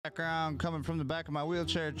Background coming from the back of my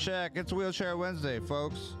wheelchair check. It's Wheelchair Wednesday,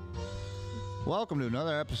 folks. Welcome to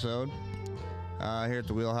another episode here at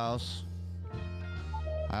the Wheelhouse.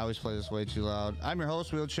 I always play this way too loud. I'm your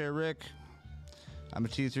host, Wheelchair Rick. I'm a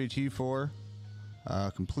T3,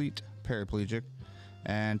 T4, complete paraplegic.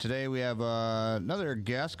 And today we have another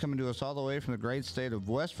guest coming to us all the way from the great state of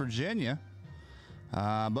West Virginia.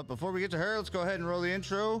 But before we get to her, let's go ahead and roll the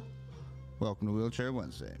intro. Welcome to Wheelchair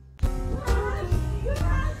Wednesday.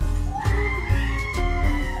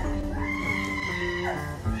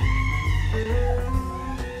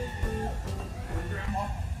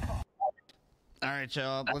 All right,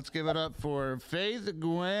 y'all. Let's give it up for Faith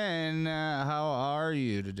Guynn. How are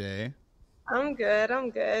you today? I'm good.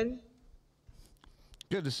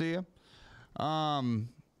 Good to see you.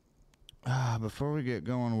 Before we get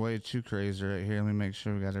going way too crazy right here, let me make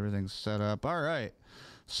sure we got everything set up. All right.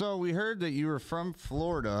 So we heard that you were from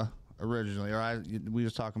Florida originally, or we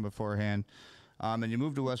was talking beforehand, and you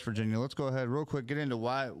moved to West Virginia. Let's go ahead real quick, get into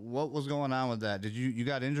what was going on with that. Did you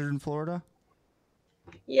got injured in Florida?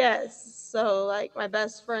 Yes. So, my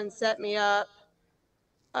best friend set me up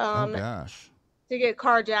Oh, gosh. to get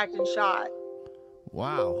carjacked and shot.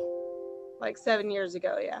 Wow. 7 years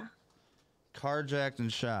ago, yeah. Carjacked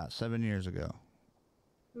and shot 7 years ago.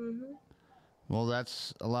 Mm-hmm. Well,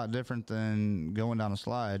 that's a lot different than going down a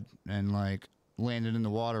slide and, landed in the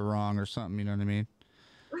water wrong or something, you know what I mean?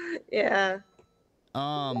 Yeah.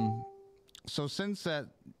 So since that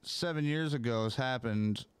 7 years ago has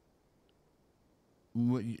happened,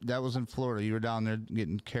 that was in Florida. You were down there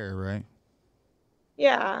getting care, right?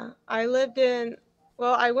 Yeah. I went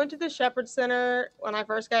to the Shepherd Center when I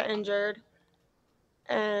first got injured.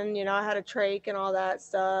 And, I had a trach and all that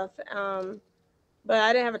stuff. But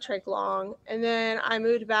I didn't have a trach long. And then I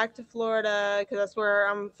moved back to Florida because that's where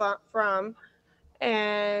I'm from.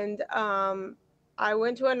 And I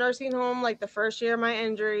went to a nursing home the first year of my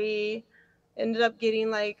injury. Ended up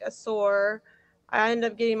getting a sore. I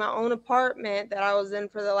ended up getting my own apartment that I was in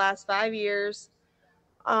for the last 5 years.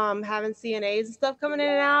 Having CNAs and stuff coming in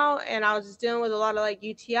and out. And I was just dealing with a lot of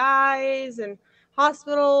UTIs and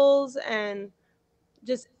hospitals and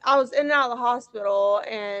I was in and out of the hospital,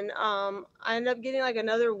 and I ended up getting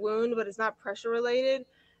another wound, but it's not pressure related.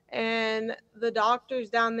 And the doctors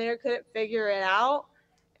down there couldn't figure it out.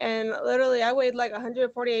 And literally I weighed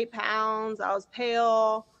 148 pounds. I was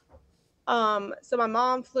pale. So my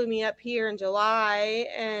mom flew me up here in July,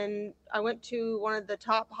 and I went to one of the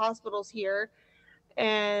top hospitals here,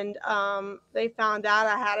 and they found out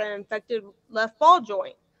I had an infected left ball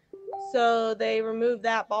joint. So they removed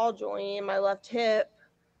that ball joint in my left hip,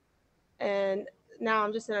 and now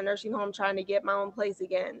I'm just in a nursing home trying to get my own place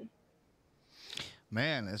again.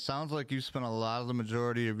 Man, it sounds like you spent a lot of the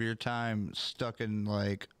majority of your time stuck in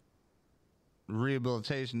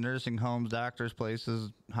rehabilitation, nursing homes, doctors'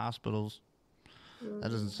 places, hospitals. That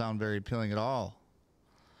doesn't sound very appealing at all.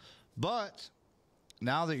 But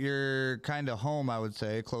now that you're kind of home, I would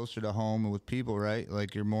say, closer to home with people, right?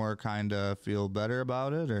 You're more kind of feel better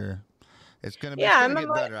about it, or it's gonna get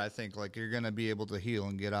better. I think you're gonna be able to heal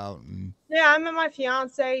and get out. And yeah, I met my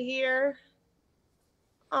fiance here.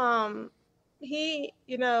 He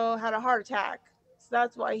had a heart attack, so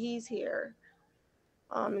that's why he's here.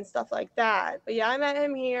 And stuff like that. But yeah, I met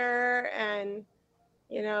him here, and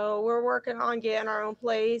we're working on getting our own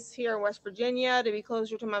place here in West Virginia to be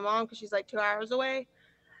closer to my mom because she's 2 hours away,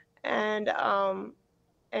 and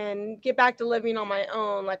get back to living on my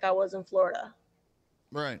own like I was in Florida.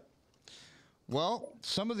 Right. Well,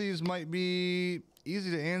 some of these might be easy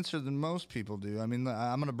to answer than most people do. I mean,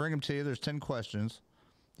 I'm going to bring them to you. There's 10 questions.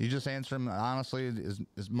 You just answer them honestly,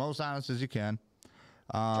 as most honest as you can.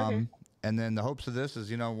 Okay. And then the hopes of this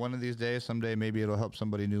is, one of these days, someday, maybe it'll help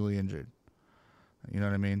somebody newly injured. You know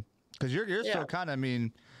what I mean? Because you're still kind of,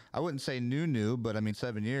 I wouldn't say new, but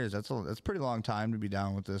 7 years, that's a pretty long time to be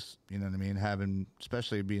down with this. You know what I mean?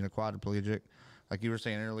 Especially being a quadriplegic. Like you were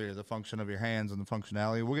saying earlier, the function of your hands and the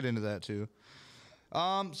functionality. We'll get into that too.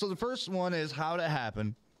 So the first one is how it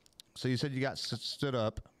happened. So you said you got stood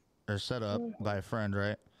up or set up by a friend,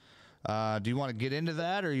 right? Do you want to get into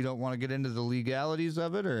that, or you don't want to get into the legalities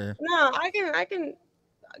of it, or? No, I can,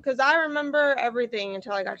 because I remember everything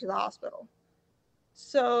until I got to the hospital.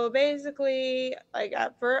 So basically,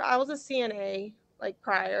 at first, I was a CNA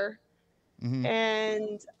prior,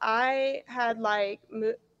 and I had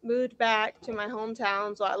moved back to my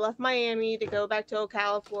hometown. So I left Miami to go back to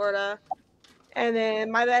Ocala, Florida. And then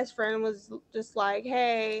my best friend was just like,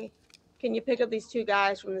 hey, can you pick up these two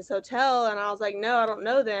guys from this hotel? And I was like, no, I don't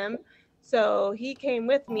know them. So he came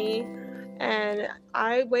with me, and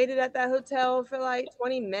I waited at that hotel for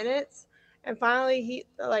 20 minutes. And finally,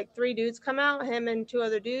 like 3 dudes come out, him and 2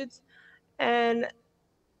 other dudes, and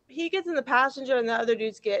he gets in the passenger and the other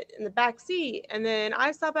dudes get in the back seat. And then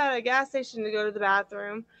I stop at a gas station to go to the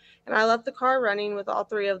bathroom, and I left the car running with all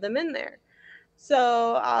 3 of them in there.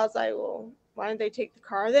 So I was like, well, why didn't they take the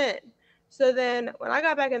car then? So then when I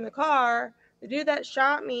got back in the car, the dude that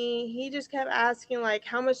shot me, he just kept asking, like,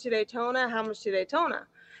 how much to Daytona? How much to Daytona?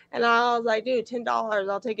 And I was like, dude, $10.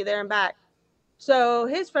 I'll take you there and back. So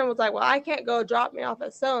his friend was like, well, I can't go, drop me off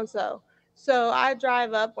at so and so. So I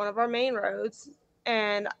drive up one of our main roads,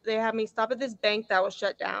 and they have me stop at this bank that was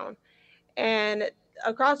shut down. And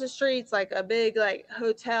across the street's like a big like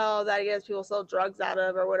hotel that I guess people sell drugs out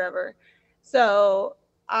of or whatever. So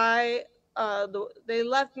I they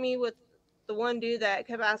left me with the one dude that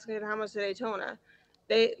kept asking how much to Daytona.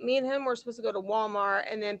 Me and him were supposed to go to Walmart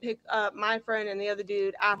and then pick up my friend and the other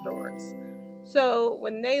dude afterwards. So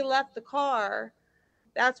when they left the car,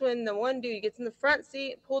 that's when the one dude gets in the front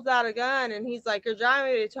seat, pulls out a gun, and he's like, "You're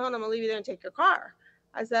driving me to Daytona. I'm gonna leave you there and take your car."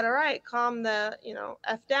 I said, "All right, calm the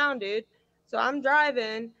f down, dude." So I'm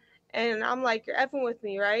driving, and I'm like, "You're effing with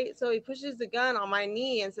me, right?" So he pushes the gun on my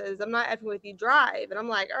knee and says, "I'm not effing with you. Drive." And I'm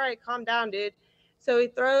like, "All right, calm down, dude." So he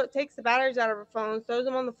takes the batteries out of her phone, throws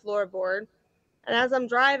them on the floorboard. And as I'm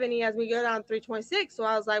driving, he has me go down 326. So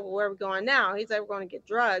I was like, well, where are we going now? He's like, we're going to get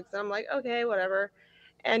drugs. And I'm like, okay, whatever.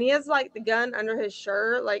 And he has like the gun under his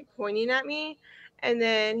shirt, like pointing at me. And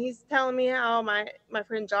then he's telling me how my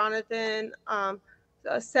friend Jonathan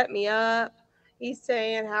set me up. He's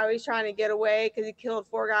saying how he's trying to get away because he killed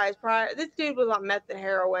 4 guys prior. This dude was on meth and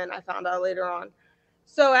heroin, I found out later on.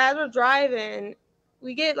 So as we're driving,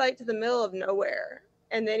 we get like to the middle of nowhere.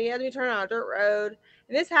 And then he has me turn on a dirt road.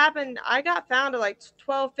 And this happened, I got found at like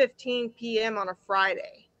 12:15 p.m. on a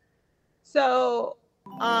Friday. So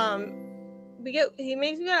um he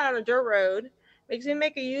makes me go down a dirt road, makes me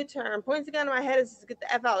make a U-turn, points the gun to my head and says, "Get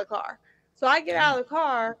the F out of the car." So I get out of the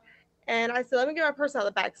car and I said, "Let me get my purse out of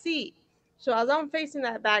the back seat." So as I'm facing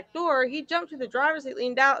that back door, he jumped to the driver's seat,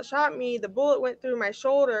 leaned out, shot me. The bullet went through my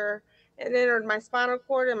shoulder and entered my spinal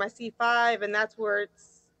cord and my C5, and that's where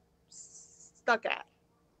it's stuck at.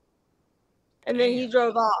 And then he Damn.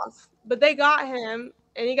 drove off. But they got him,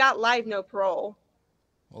 and he got life, no parole.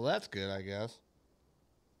 Well, that's good, I guess.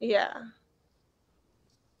 Yeah.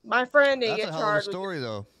 My friend didn't That's a get hell of a charged with story,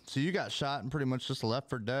 though. So you got shot and pretty much just left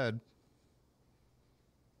for dead,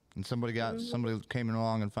 and somebody came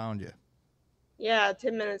along and found you. Yeah,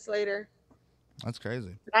 10 minutes later. That's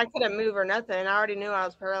crazy. I couldn't move or nothing. I already knew I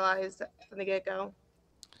was paralyzed from the get go.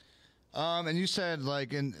 And you said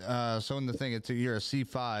like so in the thing you're a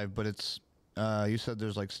C5, but it's you said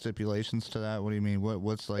there's like stipulations to that. What do you mean?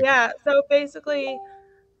 What's like? Yeah, so basically,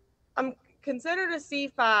 I'm considered a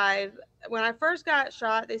C5. When I first got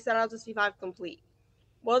shot, they said I was a C5 complete.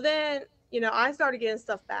 Well, then, I started getting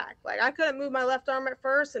stuff back. Like, I couldn't move my left arm at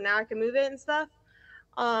first, and now I can move it and stuff.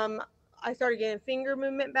 Um, I started getting finger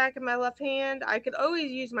movement back in my left hand. I could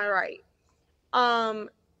always use my right.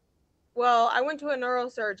 Um, Well, I went to a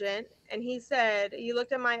neurosurgeon and he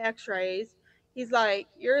looked at my x rays. He's like,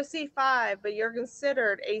 "You're a C5, but you're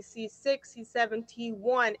considered a C6, C7,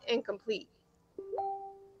 T1 incomplete."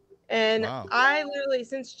 And Wow. I literally,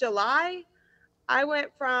 since July, I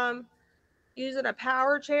went from using a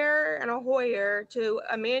power chair and a Hoyer to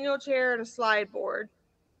a manual chair and a slide board,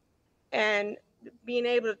 and being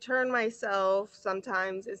able to turn myself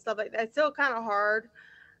sometimes and stuff like that. It's still kind of hard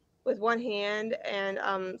with one hand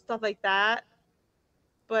and stuff like that.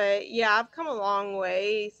 But yeah, I've come a long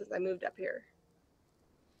way since I moved up here.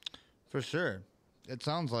 For sure. It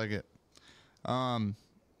sounds like it. Um,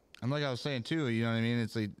 and like I was saying too, you know what I mean?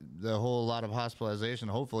 It's like the whole lot of hospitalization.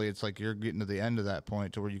 Hopefully, it's like you're getting to the end of that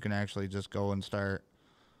point to where you can actually just go and start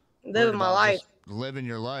Living my life. just living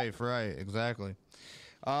your life. Right? Exactly.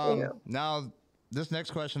 Yeah. Now, this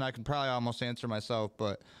next question I can probably almost answer myself,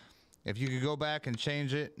 but if you could go back and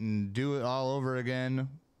change it and do it all over again,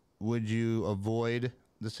 would you avoid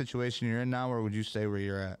the situation you're in now, or would you stay where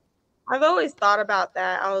you're at? I've always thought about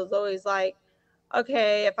that. I was always like,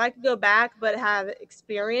 okay, if I could go back but have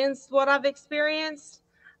experienced what I've experienced,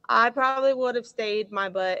 I probably would have stayed my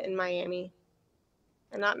butt in Miami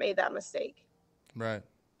and not made that mistake. Right.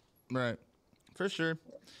 Right. For sure.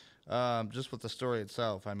 Just with the story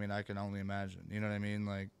itself, I mean, I can only imagine. You know what I mean?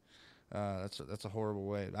 Like, that's a horrible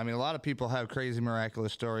way. I mean, a lot of people have crazy,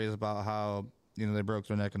 miraculous stories about how they broke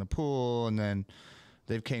their neck in a pool, and then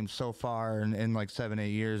they've came so far in like 7, 8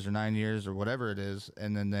 years or 9 years or whatever it is,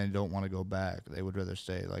 and then they don't want to go back. They would rather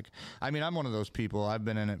stay. Like, I mean, I'm one of those people. I've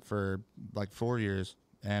been in it for like 4 years,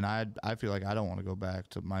 and I feel like I don't want to go back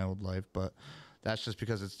to my old life, but that's just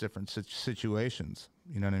because it's different situations.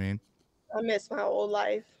 You know what I mean? I miss my old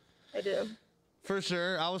life. I do. For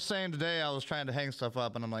sure. I was saying today I was trying to hang stuff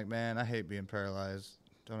up, and I'm like, man, I hate being paralyzed.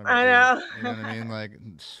 Don't ever I do it. know. You know what I mean? Like,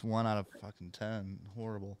 it's 1 out of fucking 10.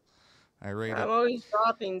 Horrible. I rate I'm it. always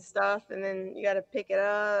dropping stuff, and then you got to pick it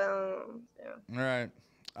up. Yeah. All right.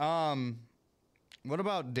 Um, what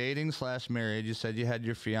about dating slash married? You said you had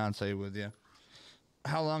your fiance with you.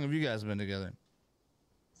 How long have you guys been together?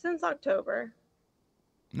 Since October.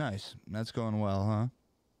 Nice. That's going well, huh?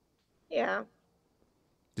 Yeah.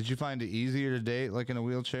 Did you find it easier to date like in a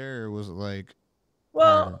wheelchair, or was it like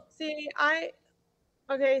harder? Well, see,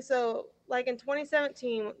 okay, so like in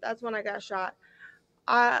 2017, that's when I got shot.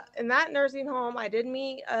 In that nursing home, I did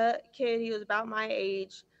meet a kid. He was about my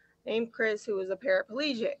age, named Chris, who was a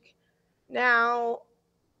paraplegic. Now,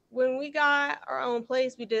 when we got our own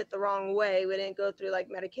place, we did it the wrong way. We didn't go through like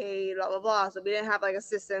Medicaid, blah blah blah. So we didn't have like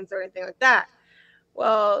assistance or anything like that.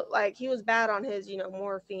 Well, like he was bad on his,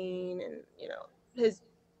 morphine and his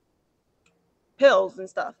pills and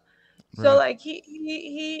stuff. So Right. like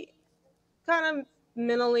he kind of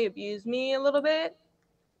mentally abused me a little bit.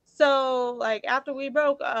 So like after we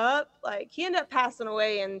broke up, like he ended up passing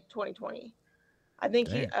away in 2020. I think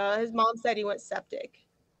Damn. his mom said he went septic.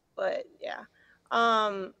 But yeah.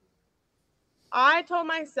 Um I told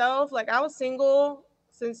myself like I was single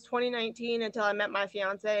since 2019 until I met my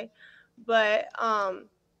fiance, but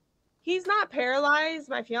he's not paralyzed.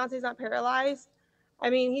 My fiance's not paralyzed. I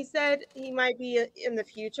mean, he said he might be in the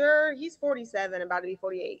future. He's 47, about to be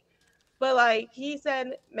 48. But like he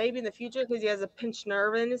said, maybe in the future because he has a pinched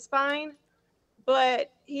nerve in his spine.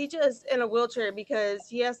 But he just in a wheelchair because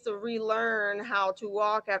he has to relearn how to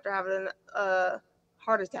walk after having a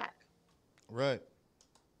heart attack. Right.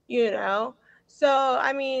 You know, so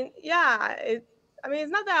I mean, yeah, it's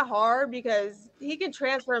not that hard because he can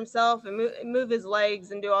transfer himself and move his legs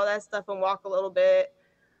and do all that stuff and walk a little bit,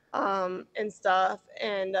 and stuff.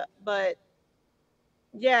 And but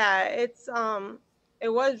yeah, it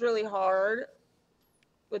was really hard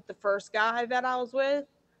with the first guy that I was with.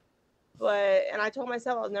 And I told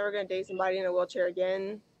myself I was never going to date somebody in a wheelchair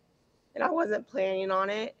again, and I wasn't planning on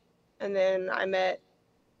it. And then I met,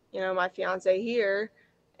 my fiance here,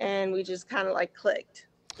 and we just kind of like clicked.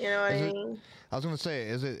 You know what Is I it? mean? I was gonna say,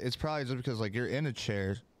 is it? It's probably just because like you're in a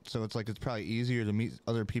chair, so it's like it's probably easier to meet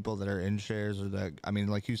other people that are in chairs, or that I mean,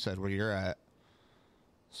 like you said, where you're at,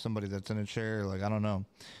 somebody that's in a chair. Like I don't know.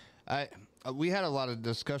 I We had a lot of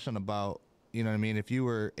discussion about, you know what I mean. If you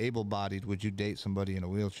were able-bodied, would you date somebody in a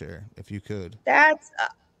wheelchair if you could? That's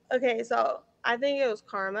okay. So I think it was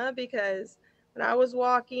karma because when I was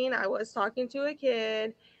walking, I was talking to a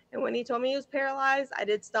kid, and when he told me he was paralyzed, I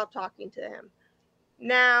did stop talking to him.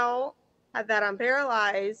 Now that I'm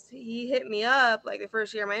paralyzed, he hit me up like the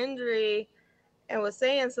first year of my injury and was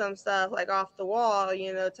saying some stuff like off the wall,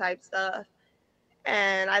 type stuff.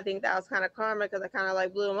 And I think that was kind of karma because I kind of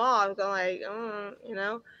like blew him off, going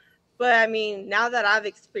like, But I mean, now that I've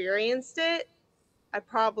experienced it, I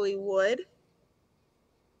probably would,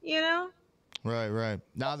 you know? Right, right.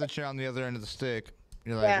 Now that you're on the other end of the stick,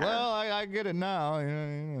 you're like, Yeah. well, I get it now.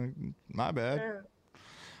 My bad, Yeah.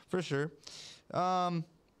 for sure. Um,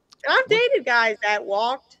 And I've what? dated guys that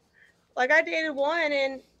walked. Like I dated one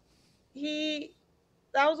and he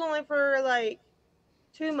that was only for like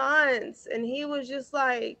 2 months and he was just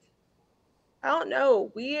like, I don't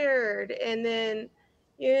know, weird. And then,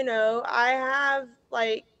 I have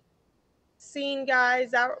like seen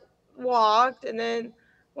guys that walked and then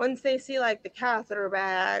once they see like the catheter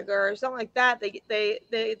bag or something like that,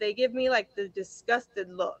 they give me like the disgusted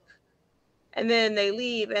look. And then they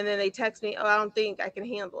leave and then they text me, "Oh, I don't think I can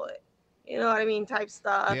handle it." You know what I mean, type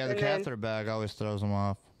stuff. Yeah, the And then catheter bag always throws them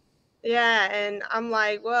off. yeah, and I'm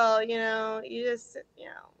like, well, you just,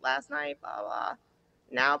 last night, blah blah.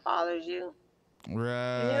 Now it bothers you, and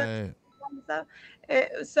Right. stuff.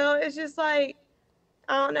 So it's just like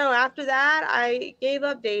I don't know. After that, I gave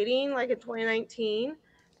up dating like in 2019,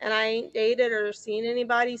 and I ain't dated or seen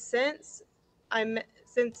anybody since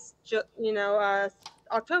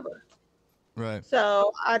October. Right.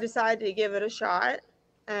 So I decided to give it a shot,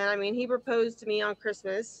 and I mean, he proposed to me on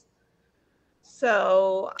Christmas,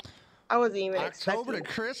 so I wasn't even October expecting to it.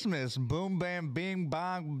 Christmas. Boom, bam, bing,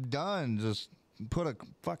 bong, done. Just put a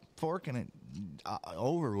fork in it.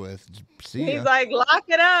 Over with. See He's ya. like, lock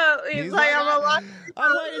it up. He's He's like, like, I'm gonna lock it I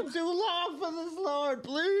up. waited too long for this, Lord.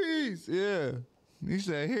 Please. Yeah. He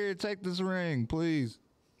said, here, take this ring, please.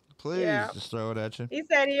 Please. Yeah. Just throw it at you. He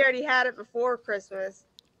said he already had it before Christmas.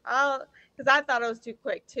 Because I thought it was too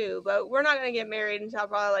quick too. But we're not gonna get married until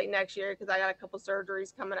probably like next year because I got a couple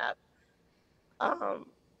surgeries coming up.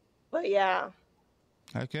 But yeah,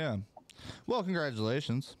 Heck yeah. Well,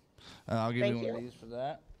 congratulations. I'll give you Thank one of these for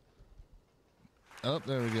that. Oh,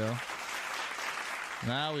 there we go.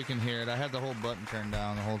 Now we can hear it. I had the whole button turned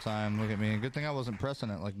down the whole time. Look at me. Good thing I wasn't pressing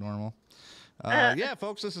it like normal. Yeah,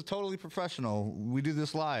 folks, this is totally professional. We do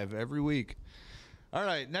this live every week. All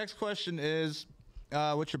right, next question is,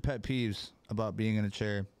 what's your pet peeves about being in a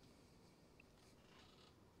chair?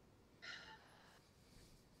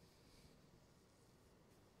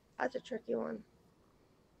 That's a tricky one.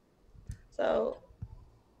 So,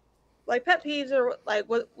 like, pet peeves are like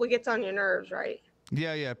what gets on your nerves, right?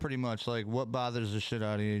 Yeah, pretty much. Like, what bothers the shit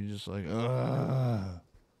out of you? Just like, ugh.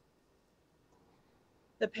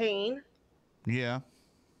 The pain. Yeah.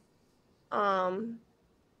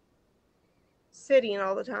 Sitting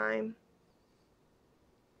all the time.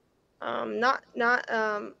 Not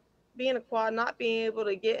being a quad, not being able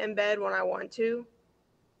to get in bed when I want to.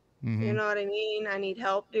 Mm-hmm. You know what I mean? I need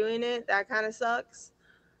help doing it. That kind of sucks.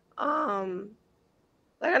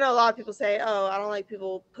 Like I know a lot of people say, "Oh, I don't like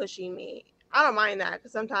people pushing me." I don't mind that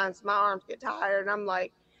because sometimes my arms get tired, and I'm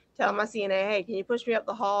like, telling my CNA, "Hey, can you push me up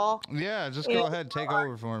the hall?" Yeah, just go ahead, take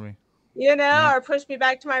over for me. You know, Yeah. or push me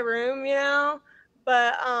back to my room. You know,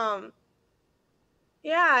 but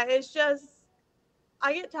yeah, it's just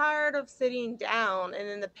I get tired of sitting down and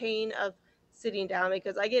then the pain of sitting down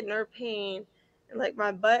because I get nerve pain in like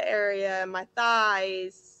my butt area and my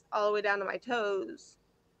thighs all the way down to my toes.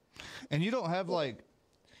 And you don't have like,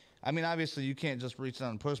 I mean, obviously you can't just reach down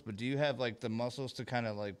and push, but do you have like the muscles to kind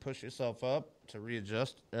of like push yourself up to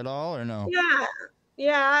readjust at all or no?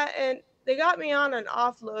 Yeah, and they got me on an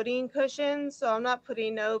offloading cushion, so I'm not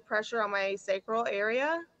putting no pressure on my sacral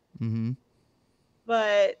area. Mm-hmm.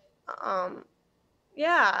 But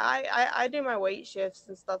yeah, I do my weight shifts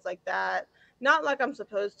and stuff like that. Not like I'm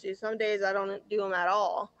supposed to. Some days I don't do them at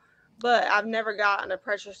all. But I've never gotten a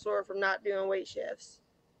pressure sore from not doing weight shifts.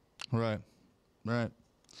 Right.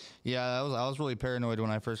 Yeah, I was really paranoid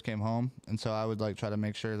when I first came home, and so I would like try to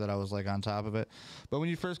make sure that I was like on top of it. But when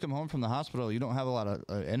you first come home from the hospital, you don't have a lot of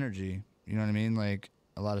energy. You know what I mean? Like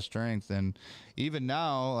a lot of strength. And even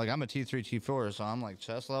now, like I'm a T3, T4, so I'm like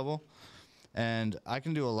chest level, and I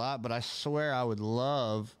can do a lot. But I swear I would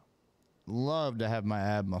love to have my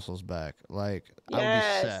ab muscles back. Like I would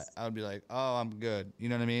be set. I would be like, oh, I'm good. You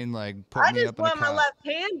know what I mean? Like put I me just up in a want my cot. left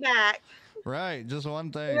hand back. Right, just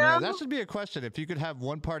one thing. You know? That should be a question. If you could have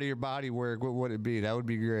one part of your body work, what would it be? That would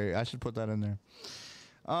be great. I should put that in there.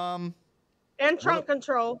 And trunk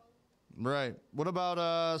control. Right. What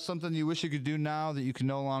about something you wish you could do now that you can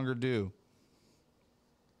no longer do?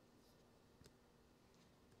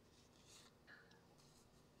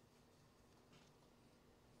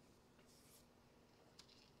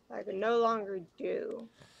 I can no longer do.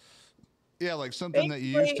 Yeah, like something that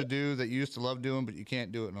you used to do that you used to love doing, but you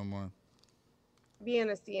can't do it no more.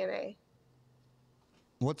 Being a CNA.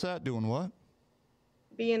 What's that? Doing what?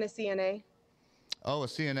 Being a CNA. Oh, a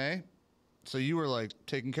CNA? So you were like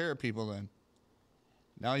taking care of people then.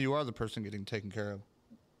 Now you are the person getting taken care of.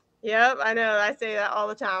 Yep, I know. I say that all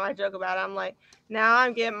the time. I joke about it. I'm like, now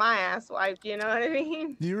I'm getting my ass wiped. You know what I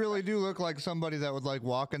mean? You really do look like somebody that would like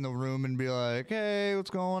walk in the room and be like, "Hey,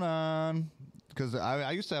 what's going on?" Because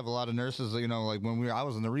I used to have a lot of nurses, you know, like when I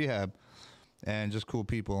was in the rehab, and just cool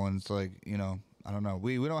people, and it's like, you know, I don't know,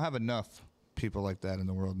 we don't have enough people like that in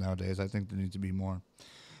the world nowadays. I think there needs to be more.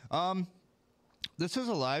 This is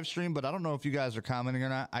a live stream, but I don't know if you guys are commenting or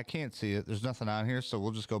not. I can't see it. There's nothing on here, so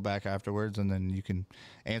we'll just go back afterwards, and then you can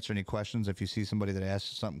answer any questions if you see somebody that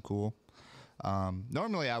asks you something cool.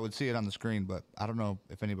 Normally, I would see it on the screen, but I don't know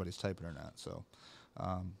if anybody's typing or not, so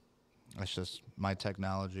that's just my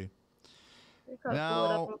technology.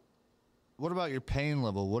 Now, what about your pain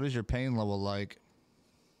level? What is your pain level like?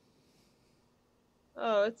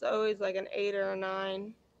 Oh, it's always like an 8 or a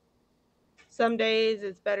 9. Some days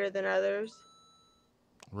it's better than others.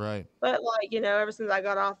 Right. But like, you know, ever since I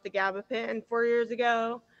got off the gabapentin 4 years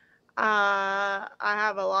ago, I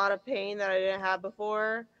have a lot of pain that I didn't have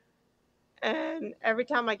before. And every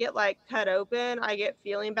time I get like cut open, I get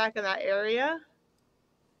feeling back in that area.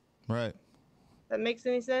 Right. That makes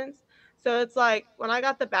any sense? So it's like when I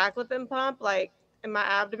got the baclofen pump, like in my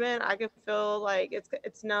abdomen, I could feel like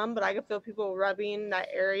it's numb, but I could feel people rubbing that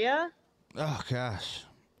area. Oh gosh,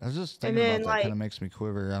 I was just And thinking about then that. Kind like, of makes me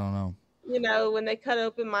quiver. I don't know. you know, when they cut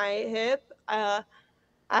open my hip, I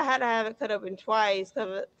had to have it cut open twice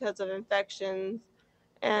because of infections,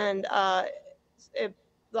 and it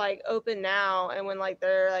like open now. And when like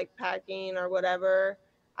they're like packing or whatever,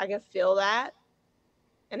 I can feel that,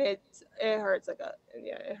 and it hurts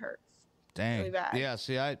it hurts. Dang. Really bad. Yeah.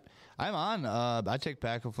 See, I'm on. I take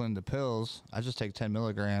baclofen, the pills. I just take 10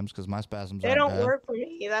 milligrams because my spasms. They don't work for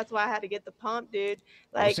me. me. That's why I had to get the pump, dude.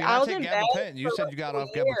 Well, Like see, and I I was take in bed gabapentin. You for said like you got off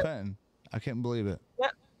 2 years. gabapentin. I can't believe it.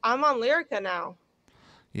 Yep. I'm on Lyrica now.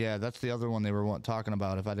 Yeah, that's the other one they were talking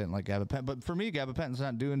about if I didn't like gabapentin. But for me, gabapentin's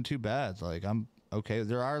not doing too bad. Like, I'm okay.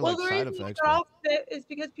 There are Well, like the side reason effects, I got but off it is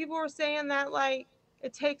because people were saying that like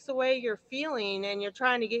it takes away your feeling and you're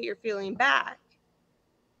trying to get your feeling back.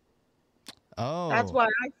 That's oh, why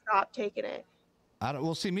I stopped taking it. I don't.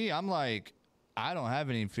 Well, see me, I'm like, I don't have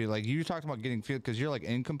any feel. Like you talked about getting feel because you're like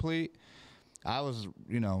incomplete. I was,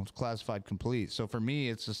 classified complete. So for me,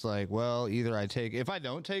 it's just like, well, either I take. If I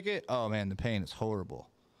don't take it, oh man, the pain is horrible.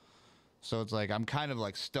 So it's like I'm kind of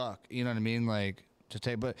like stuck. You know what I mean? Like to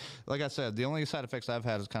take, but like I said, the only side effects I've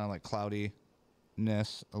had is kind of like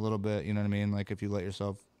cloudiness a little bit. You know what I mean? Like if you let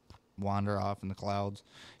yourself wander off in the clouds,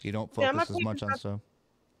 you don't Yeah, focus as much on stuff.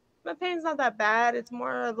 my pain's not that bad. It's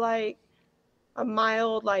more of like a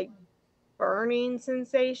mild like burning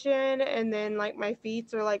sensation, and then like my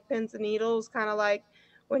feet are like pins and needles, kind of like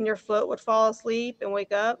when your foot would fall asleep and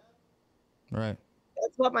wake up. Right.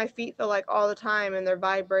 That's what my feet feel like all the time, and they're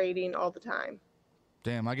vibrating all the time.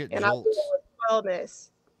 Damn, I get And I feel jolts. with swellness.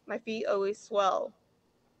 My feet always swell.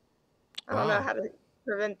 I don't know Wow. how to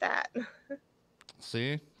prevent that.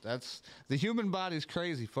 See, that's the human body's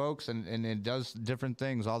crazy, folks, and it does different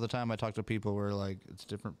things all the time. I talk to people where like it's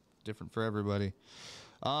different for everybody.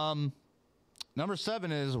 Um, Number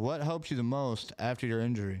 7 is what helps you the most after your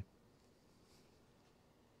injury.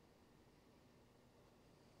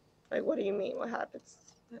 Like, what do you mean? What happens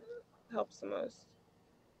that helps the most?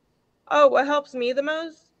 Oh, what helps me the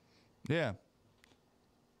most? Yeah.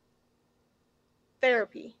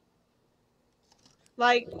 Therapy.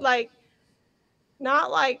 Like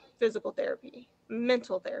not like physical therapy,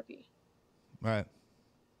 mental therapy. Right.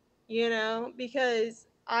 Because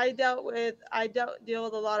I deal with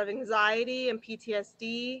a lot of anxiety and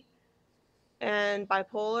PTSD and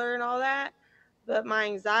bipolar and all that, but my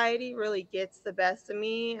anxiety really gets the best of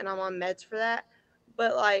me and I'm on meds for that.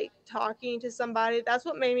 But like talking to somebody, that's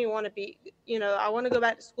what made me want to be, I want to go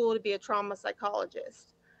back to school to be a trauma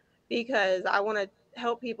psychologist because I want to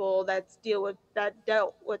help people that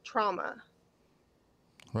dealt with trauma.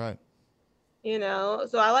 Right. So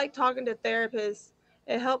I like talking to therapists.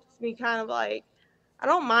 It helps me kind of like, I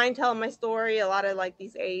don't mind telling my story. A lot of like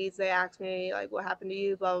these aides, they ask me like, what happened to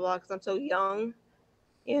you, blah, blah, blah, because I'm so young,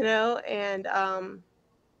 and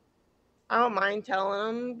I don't mind telling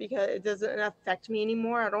them because it doesn't affect me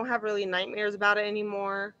anymore. I don't have really nightmares about it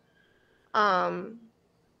anymore. Um,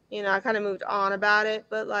 I kind of moved on about it,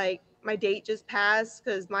 but like my date just passed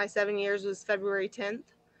because my 7 years was February 10th.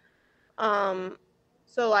 Um,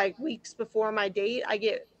 so like weeks before my date, I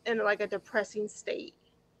get in like a depressing state.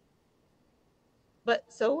 But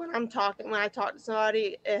so when I talk to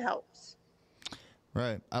somebody, it helps.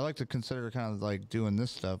 Right. I like to consider kind of like doing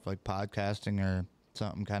this stuff, like podcasting or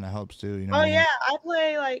something kind of helps too. You know what Oh I mean? yeah, I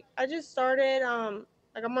play like I just started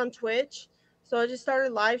like I'm on Twitch. So I just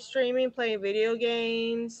started live streaming, playing video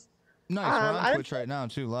games. Nice. We're on I didn't Twitch right now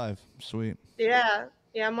too, live. Sweet. Yeah,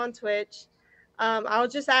 yeah, I'm on Twitch. I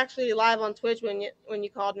was just actually live on Twitch when you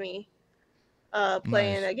called me,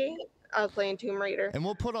 playing Nice. a game. I was playing Tomb Raider, And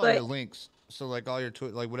we'll put all your but links. So like all your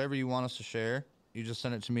like whatever you want us to share, you just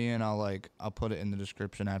send it to me and I'll put it in the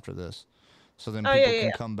description after this. So then oh yeah, people yeah,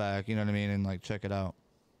 can come back, you know what I mean, and like check it out.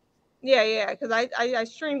 yeah, yeah, because I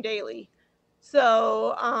stream daily.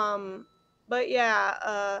 So but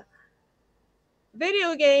yeah,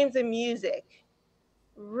 video games and music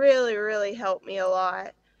really really helped me a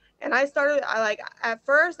lot. And I like at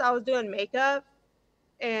first I was doing makeup,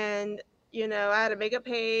 and I had a makeup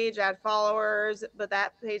page, I had followers, but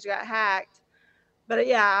that page got hacked. But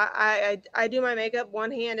yeah, I do my makeup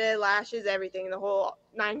one-handed, lashes, everything, the whole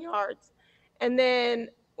 9 yards. And then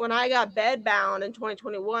when I got bed bound in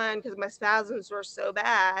 2021 because my spasms were so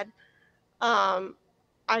bad, um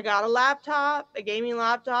I got a laptop, a gaming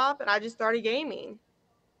laptop, and I just started gaming.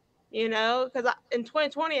 Because in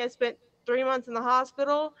 2020 I spent 3 months in the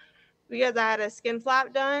hospital because I had a skin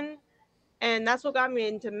flap done, and that's what got me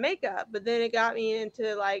into makeup. But then it got me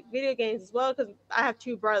into like video games as well because I have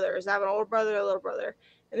two brothers. I have an older brother, a little brother,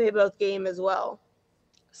 and they both game as well.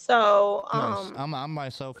 So Nice. I'm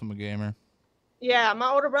myself. I'm a gamer. yeah, my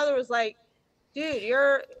older brother was like, dude,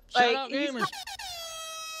 you're Shout like out gamers.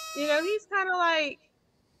 he's kind of like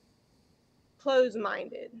closed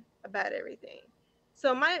minded about everything.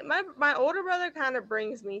 So my older brother kind of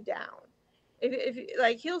brings me down. If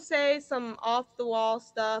like he'll say some off the wall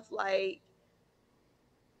stuff like,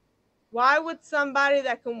 why would somebody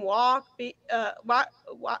that can walk why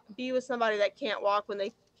be with somebody that can't walk when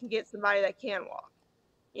they can get somebody that can walk?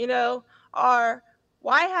 Or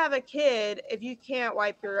why have a kid if you can't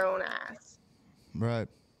wipe your own ass? Right.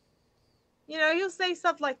 You know, he'll say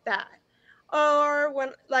stuff like that. Or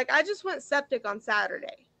when, like, I just went septic on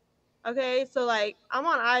Saturday. Okay, so like I'm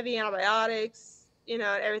on IV antibiotics, you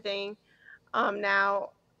know, and everything. Now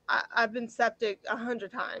I've been septic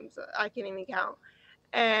 100 times. I can't even count,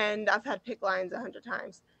 and I've had PICC lines 100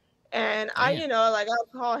 times. And I, Damn. you know, like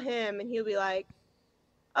I'll call him, and he'll be like,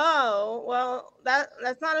 "Oh, well,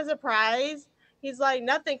 that's not a surprise." He's like,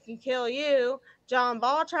 "Nothing can kill you. John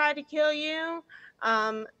Ball tried to kill you.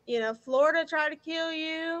 You know, Florida tried to kill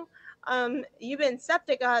you. You've been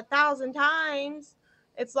septic 1,000 times."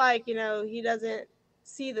 It's like, you know, he doesn't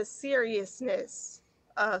see the seriousness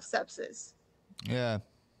of sepsis. Yeah.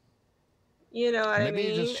 You know what I Maybe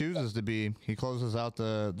he just mean? chooses to be. He closes out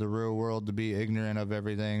the real world to be ignorant of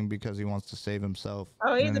everything because he wants to save himself.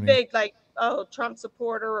 Oh, You know he's what a I mean? big, like, oh, Trump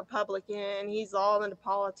supporter, Republican. He's all into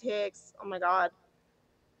politics. Oh my God.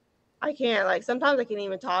 I can't, like, sometimes I can't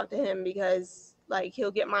even talk to him because, like,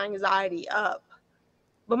 he'll get my anxiety up.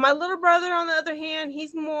 But my little brother, on the other hand,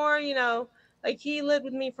 he's more, you know, like, he lived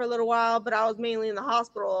with me for a little while, but I was mainly in the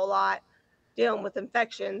hospital a lot dealing with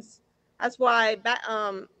infections. That's why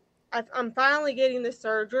I'm finally getting the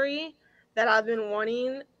surgery that I've been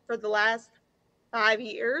wanting for the last 5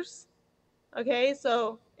 years. Okay,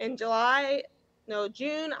 so in July, no,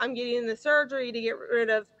 June, I'm getting the surgery to get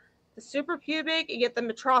rid of the suprapubic and get the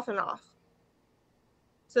metrophin off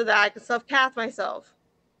so that I can self cath myself.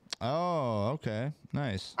 Oh, okay.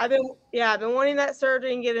 Nice. I've been wanting that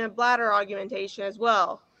surgery and getting a bladder augmentation as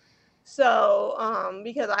well. So,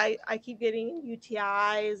 because I keep getting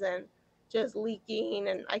UTIs and just leaking,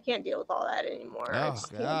 and I can't deal with all that anymore. I Oh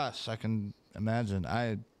just can't. gosh, I can imagine.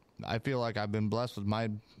 I feel like I've been blessed with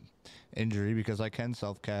my injury because I can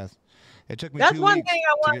self cast. It took me That's two one thing weeks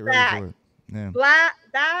I to want get ready back. for it.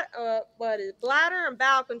 Yeah. What is bladder and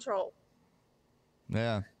bowel control?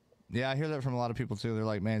 Yeah. Yeah, I hear that from a lot of people too. They're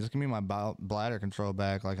like, "Man, just give me my bladder control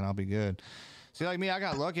back, like, and I'll be good." See, like me, I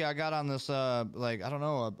got lucky. I got on this, like, I don't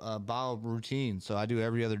know, a bowel routine. So I do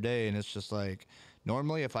every other day, and it's just like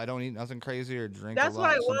normally if I don't eat nothing crazy or drink a That's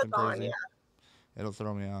what I lot was something on. crazy, it'll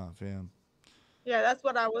throw me off. Yeah. Yeah, that's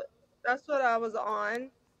what I was. That's what I was on.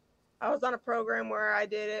 I was on a program where I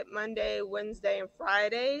did it Monday, Wednesday, and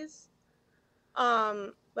Fridays.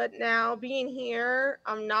 But now being here,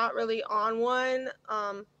 I'm not really on one.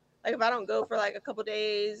 Like if I don't go for like a couple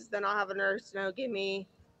days, then I'll have a nurse, you know, give me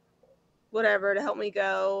whatever to help me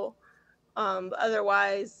go. But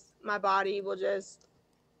otherwise, my body will just,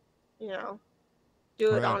 you know,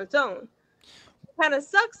 do it Right. on its own. Kind of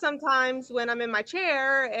sucks sometimes when I'm in my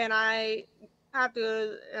chair and I go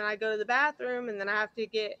to the bathroom and then I have to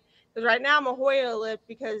get, because right now I'm a Hoyer lift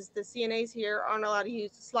because the CNAs here aren't allowed to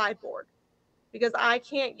use the slide board because I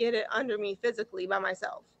can't get it under me physically by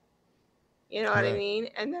myself. You know what I Right. mean?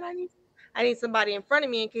 And then I need somebody in front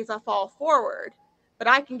of me in case I fall forward, but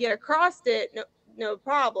I can get across it, no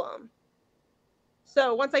problem.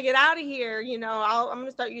 So once I get out of here, you know, I'm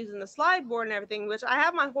gonna start using the slide board and everything, which I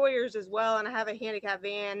have my Hoyers as well, and I have a handicap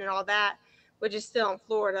van and all that, which is still in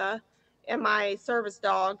Florida, and my service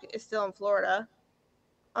dog is still in Florida.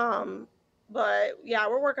 Um, but yeah,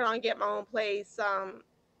 we're working on getting my own place.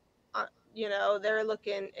 You know, they're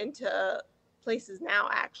looking into places now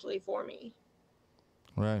actually for me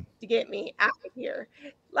Right. to get me out of here.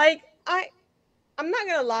 Like I'm not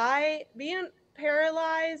gonna lie, being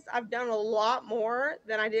paralyzed, I've done a lot more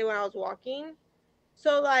than I did when I was walking.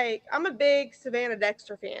 So like I'm a big Savannah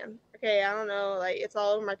Dexter fan. Okay, I don't know, like it's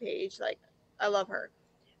all over my page. Like I love her.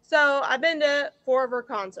 So I've been to 4 of her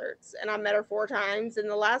concerts and I met her 4 times. And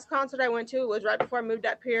the last concert I went to was right before I moved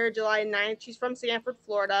up here, July 9th. She's from Sanford,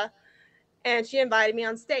 Florida, and she invited me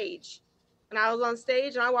on stage. And I was on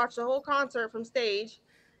stage and I watched the whole concert from stage.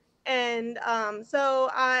 And so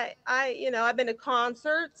you know, I've been to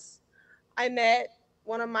concerts. I met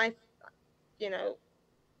one of my, you know,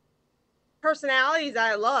 personalities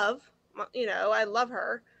I love. You know, I love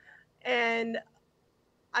her, and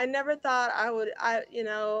I never thought you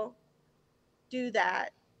know, do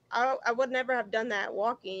that. I would never have done that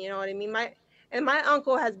walking. You know what I mean? My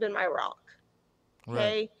uncle has been my rock.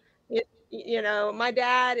 Right. Okay, you know, my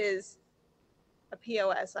dad is a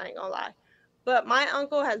POS. I ain't gonna lie, but my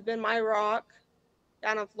uncle has been my rock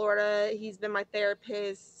down in Florida. He's been my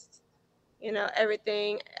therapist. You know,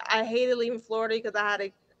 everything. I hated leaving Florida because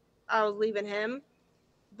I was leaving him,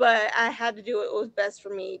 but I had to do what was best for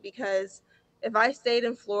me because if I stayed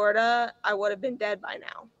in Florida, I would have been dead by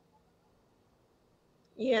now.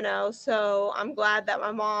 You know, so I'm glad that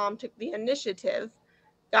my mom took the initiative,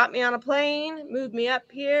 got me on a plane, moved me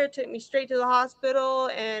up here, took me straight to the hospital,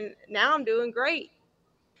 and now I'm doing great.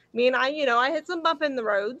 Me and I hit some bump in the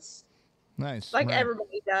roads, Nice. like Right.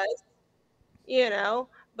 everybody does, you know,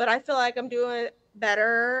 but I feel like I'm doing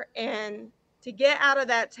better. And to get out of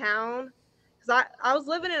that town, because I was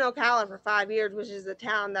living in Ocala for 5 years, which is the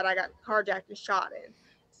town that I got carjacked and shot in.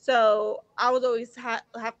 So I was always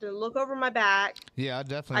have to look over my back. Yeah, I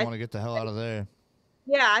definitely I want to get the hell out of there.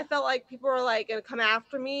 Yeah, I felt like people were like gonna come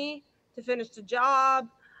after me to finish the job.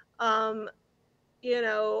 Um,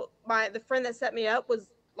 the friend that set me up was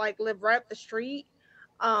like lived right up the street.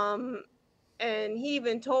 Um, and he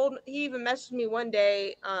even messaged me one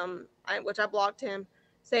day, which I blocked him,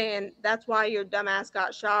 saying that's why your dumbass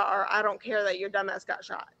got shot, or I don't care that your dumbass got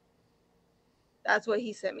shot. That's what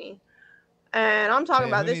he sent me. And I'm talking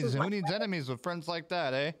Hey, about this was my who needs enemies with friends like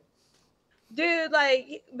that, eh? dude.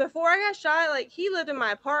 Like before I got shot, like he lived in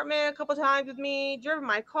my apartment a couple times with me, drove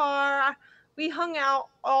my car. We hung out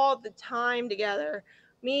all the time together.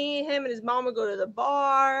 Me, him, and his mom would go to the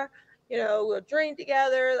bar. We'll drink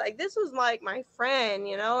together. Like this was like my friend.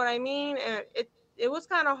 You know what I mean? And it was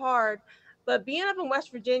kind of hard, but being up in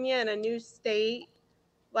West Virginia in a new state,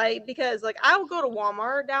 like because like I would go to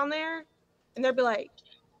Walmart down there, and they'd be like,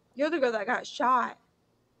 "You're the girl that got shot."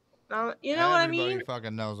 You know what I Everybody mean?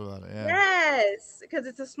 fucking knows about it. Yeah. Yes, because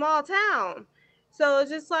it's a small town. So it's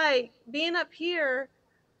just like being up here,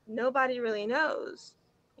 nobody really knows,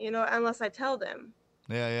 unless I tell them.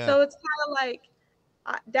 Yeah, yeah. So it's kind of like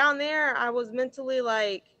down there, I was mentally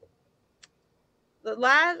like from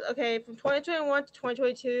 2021 to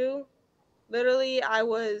 2022, literally, I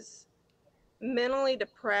was mentally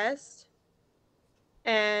depressed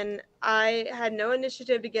and I had no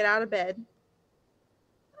initiative to get out of bed.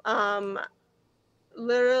 Um,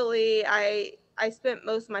 Literally, I spent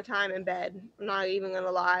most of my time in bed. I'm not even gonna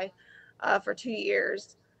lie. For 2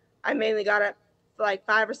 years, I mainly got up like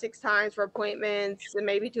 5 or 6 times for appointments and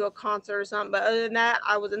maybe to a concert or something. But other than that,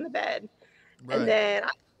 I was in the bed. And Right.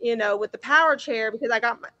 then with the power chair, because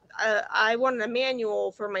I wanted a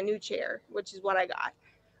manual for my new chair, which is what I got.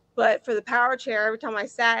 But for the power chair, every time I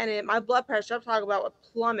sat in it, my blood pressure, I'm talking about, would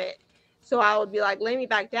plummet. So I would be like, lay me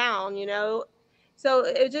back down. So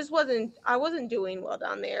it just I wasn't doing well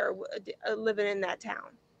down there, living in that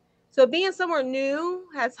town. So being somewhere new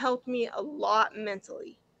has helped me a lot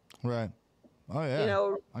mentally. Right. Oh yeah.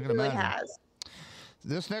 I It can really imagine. has.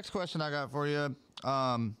 This next question I got for you.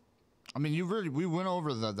 I mean, we went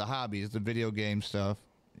over the hobbies, the video game stuff.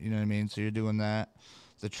 You know what I mean? So you're doing that.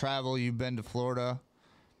 The travel, you've been to Florida.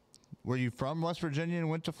 Were you from West Virginia and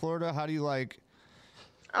went to Florida? How do you like?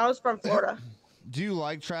 I was from Florida. Do you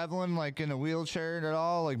like traveling like in a wheelchair at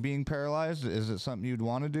all? Like being paralyzed? Is it something you'd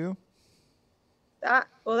want to do? That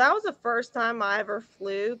was the first time I ever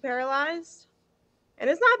flew paralyzed, and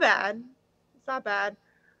it's not bad. It's not bad.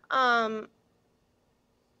 Um,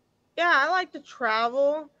 Yeah, I like to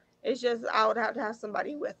travel. It's just I would have to have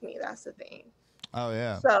somebody with me. That's the thing. Oh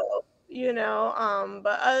yeah. So,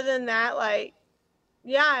 but other than that, like,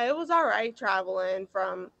 yeah, it was all right traveling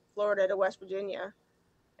from Florida to West Virginia.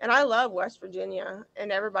 And I love West Virginia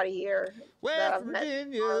and everybody here that West I've met.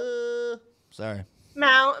 Virginia. Sorry.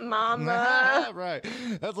 Mountain Mama. Right.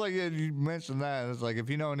 That's like you mentioned that. It's like if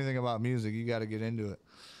you know anything about music, you got to get into it.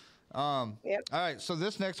 Yep. All right. So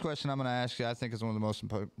this next question I'm going to ask you, I think is one of the most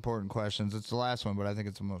important questions. It's the last one, but I think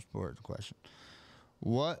it's the most important question.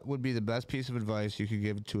 What would be the best piece of advice you could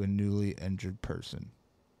give to a newly injured person?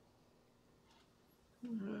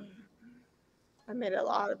 I made a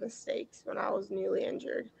lot of mistakes when I was newly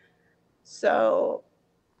injured. So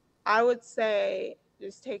I would say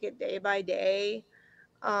just take it day by day.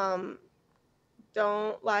 Um,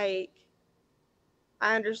 don't like,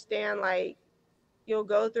 I understand, like, you'll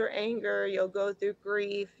go through anger, you'll go through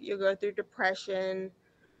grief, you'll go through depression.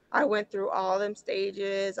 I went through all them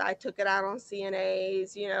stages. I took it out on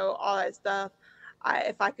CNAs, all that stuff.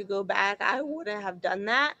 If I could go back, I wouldn't have done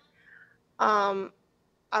that. Um,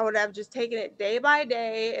 I would have just taken it day by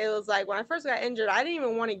day. It was like when I first got injured, I didn't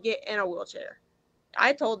even want to get in a wheelchair.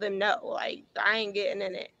 I told them no, like I ain't getting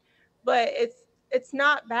in it. But it's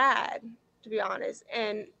not bad, to be honest.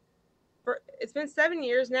 And it's been 7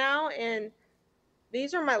 years now, and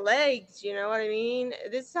these are my legs, you know what I mean?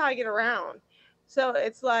 This is how I get around. So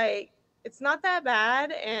it's like it's not that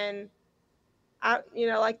bad. And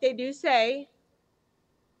like they do say,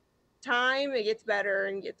 time, it gets better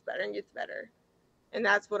and gets better and gets better. And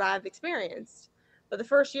that's what I've experienced. But the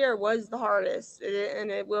first year was the hardest, and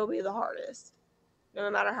it will be the hardest. No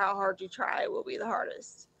matter how hard you try, it will be the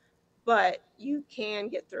hardest. But you can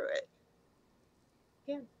get through it.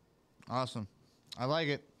 You can. Awesome. I like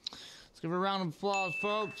it. Let's give a round of applause,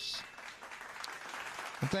 folks.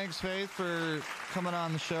 Well, thanks, Faith, for coming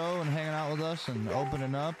on the show and hanging out with us and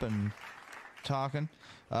opening up and talking.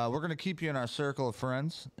 We're going to keep you in our circle of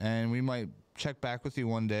friends, and we might check back with you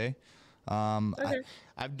one day. Okay.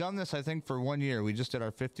 I've done this, I think, for 1 year. We just did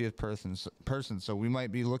our 50th person, so we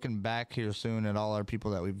might be looking back here soon at all our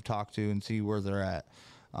people that we've talked to and see where they're at.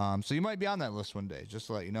 So you might be on that list one day, just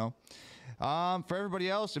to let you know. For everybody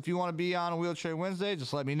else, if you want to be on a Wheelchair Wednesday,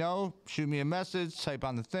 just let me know. Shoot me a message, type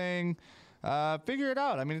on the thing. Figure it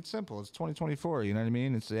out. I mean, it's simple. It's 2024, you know what I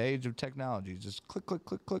mean? It's the age of technology. Just click, click,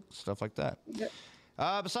 click, click, stuff like that. Yep.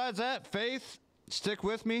 Besides that, Faith, stick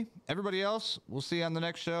with me. Everybody else, we'll see you on the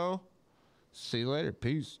next show. See you later.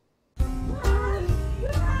 Peace.